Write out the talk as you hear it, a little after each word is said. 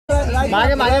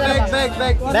मागे मागे back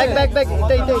back back back back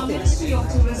इथे इथे इथे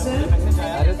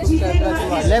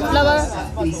लेफ्टला बघा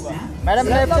मॅडम,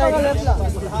 लेफ्टला बघा, लेफ्टला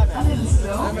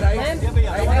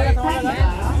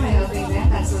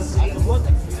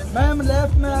मैम,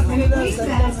 लेफ्ट में आप इधर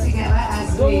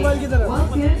दो मोबाइल की तरफ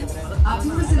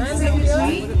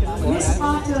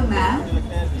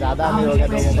ज़्यादा अमीर हो गया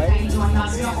तो मोबाइल।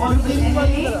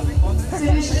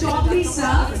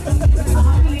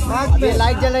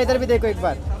 लाइट जल रहा है, इधर भी देखो एक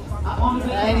बार।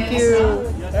 Thank you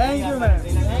ma'am.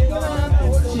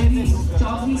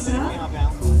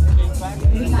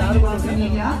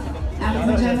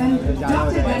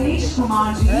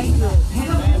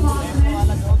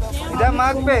 इधर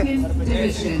मार्क पे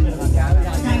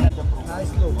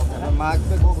मार्क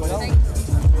पे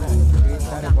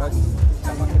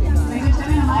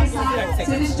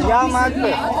या मार्क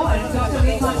पे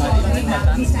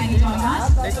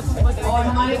और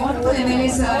हमारे ऑनरेबल एमएलए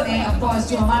सर ने ऑफ कोर्स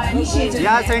जो हमारा इनिशिएटिव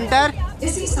या सेंटर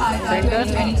इसी साल का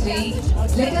 2023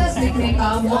 लेटर्स लिखने का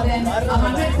more than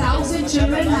 100,000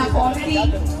 children have already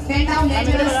penned down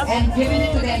letters and given it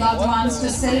to their loved ones to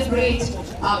celebrate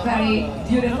our very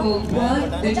beautiful World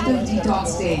Digital Detox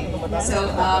Day. So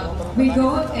we go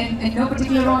in no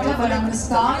particular order, but I'm going to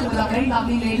start with a very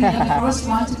lovely lady, the first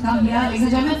one to come here, ladies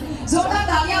and gentlemen. जोरदार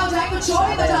तालियां हो जाए, कुछ शोर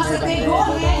भी बजा सकते हैं. Go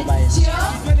ahead, cheer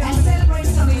and celebrate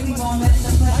this amazing moment in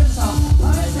the presence of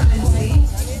Her Excellency,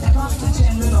 the Consul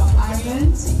General of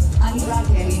Ireland, Anita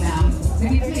Kelly, ma'am. May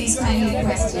we please kindly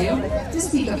request you to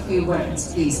speak a few words,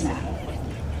 please, ma'am.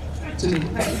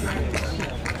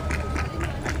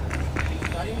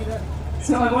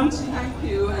 So I want to thank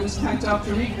you and thank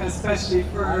Dr. Rika especially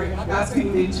for asking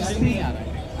me to speak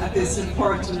at this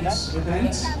important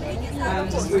event.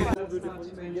 And with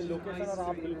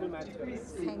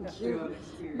thank you.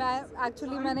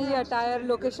 मैंने ये attire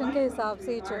location के हिसाब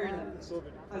से ही चुना।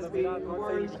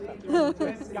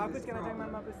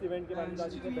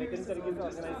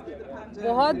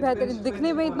 बहुत बेहतरीन,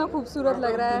 दिखने में इतना खूबसूरत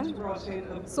लग रहा है।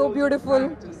 So beautiful,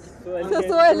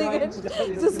 so elegant,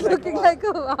 just looking like a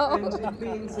wow.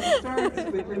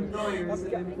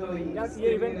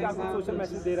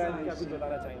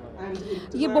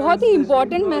 ये बहुत ही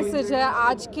इम्पोर्टेंट मैसेज है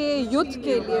आज के यूथ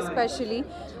के लिए स्पेशली,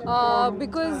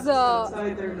 बिकॉज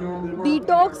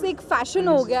डिटॉक्स एक फैशन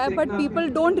हो गया है, but people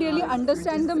don't really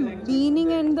understand the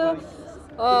meaning and the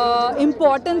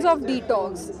importance of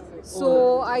detox. So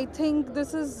I think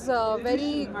this is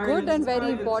very good and very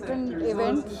important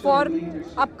event for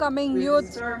upcoming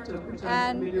youth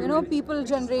and people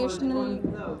generational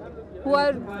who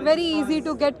are very easy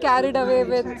to get carried away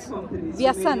with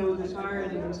vyasan.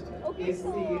 Is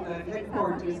the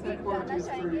headquarters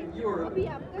for Europe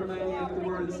for many of the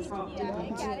world's top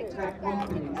tech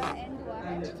companies.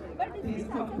 And these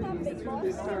companies, through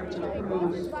this start to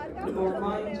promote the more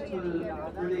mindful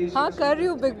relationship. हाँ कर रही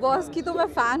हूँ, big boss की तो मैं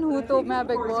fan हूँ, तो मैं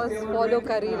बिग बॉस फॉलो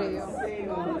कर ही रही हूँ।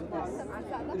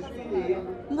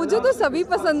 मुझे तो सभी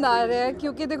पसंद आ रहे हैं,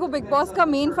 क्योंकि देखो बिग बॉस का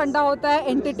मेन फंडा होता है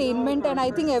entertainment, and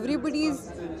I think everybody is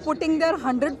putting their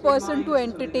 100% to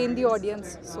entertain the audience.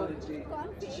 सो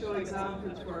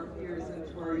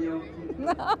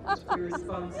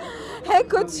है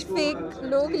कुछ फेक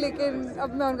लोग, लेकिन अब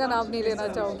मैं उनका नाम नहीं लेना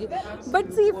चाहूँगी.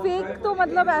 बट सी फेक तो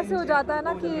मतलब ऐसे हो जाता है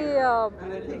ना कि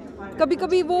कभी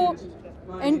कभी वो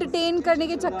एंटरटेन करने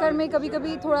के चक्कर में कभी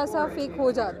कभी थोड़ा सा फेक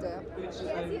हो जाता है.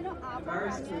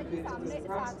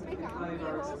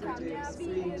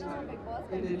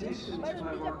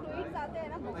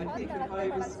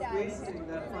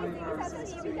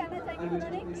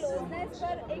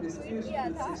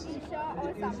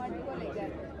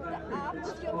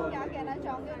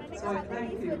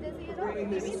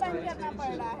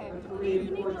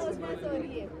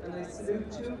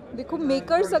 देखो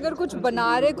मेकर्स अगर कुछ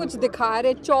बना रहे, कुछ दिखा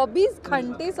रहे, 24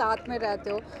 घंटे साथ में रहते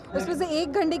हो, उसमें से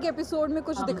 1 घंटे के एपिसोड में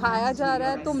कुछ दिखाया जा रहा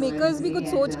है, तो मेकर्स भी कुछ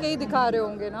सोच के ही दिखा रहे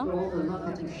होंगे ना.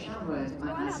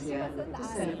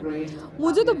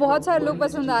 मुझे तो बहुत सारे लोग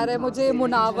पसंद आ रहे हैं. मुझे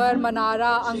Munawar,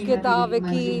 Mannara, Ankita,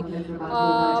 Vicky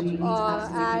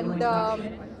and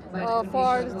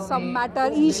for some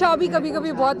matter Isha भी कभी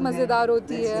कभी बहुत मज़ेदार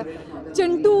होती है.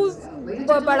 चिंटू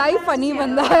बड़ा ही फनी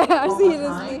बंदा है यार,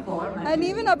 seriously. And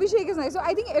even Abhishek is nice. So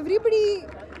I think everybody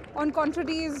on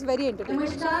contrary is very entertaining.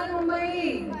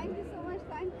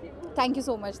 Thank you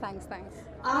so much. Thanks.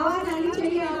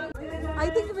 I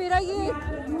think मेरा ये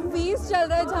फेज चल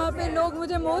रहा है जहाँ पे लोग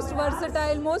मुझे मोस्ट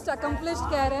वर्सेटाइल, मोस्ट अकम्पलिश्ड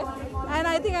कह रहे हैं, and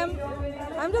I think I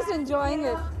am just enjoying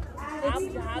it. आप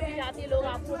जहाँ भी जाती है लोग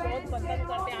आपको बहुत पसंद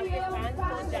करते हैं, आपके फैंस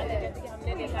पहुँच जाते हैं, जैसे कि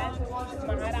हमने देखा है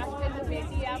महाराष्ट्र में जो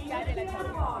बेटी है. आप क्या कहना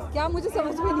चाहोगे? क्या मुझे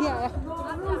समझ में नहीं आया.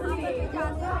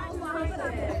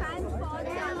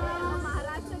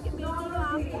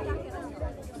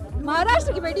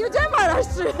 महाराष्ट्र की बेटी हूँ, जय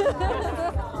महाराष्ट्र।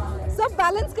 सब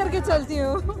बैलेंस करके चलती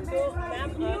हूँ। तो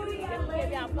मैम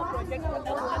जैसे आपका प्रोजेक्ट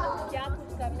खत्म हुआ तो क्या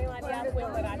कुछ करने वाली आप, कोई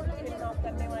मराठी फिल्म आप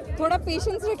करने वाली? थोड़ा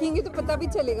पेशेंस रखेंगे तो पता भी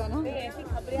चलेगा ना। नहीं, ऐसी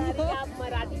खबरें आ रही है आप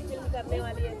मराठी फिल्म करने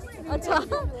वाली है। अच्छा।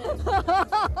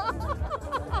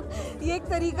 ये एक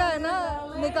तरीका है ना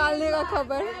निकालने का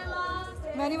खबर,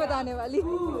 मैं नहीं बताने वाली।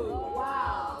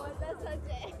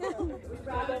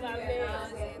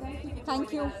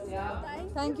 Thank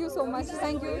you so much,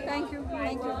 thank you.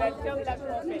 Best of luck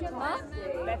for film. हाँ?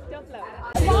 Best of luck.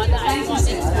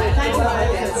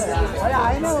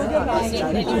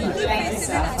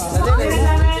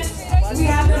 We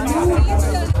have the new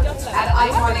at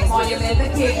iconic monument, the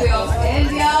gateway of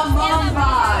India,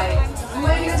 Mumbai.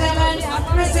 Ladies and gentlemen,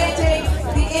 presenting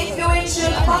the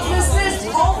influential publicist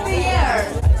of the year.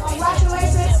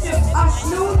 Congratulations to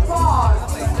Ashnoor Kaur,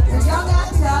 the young actor.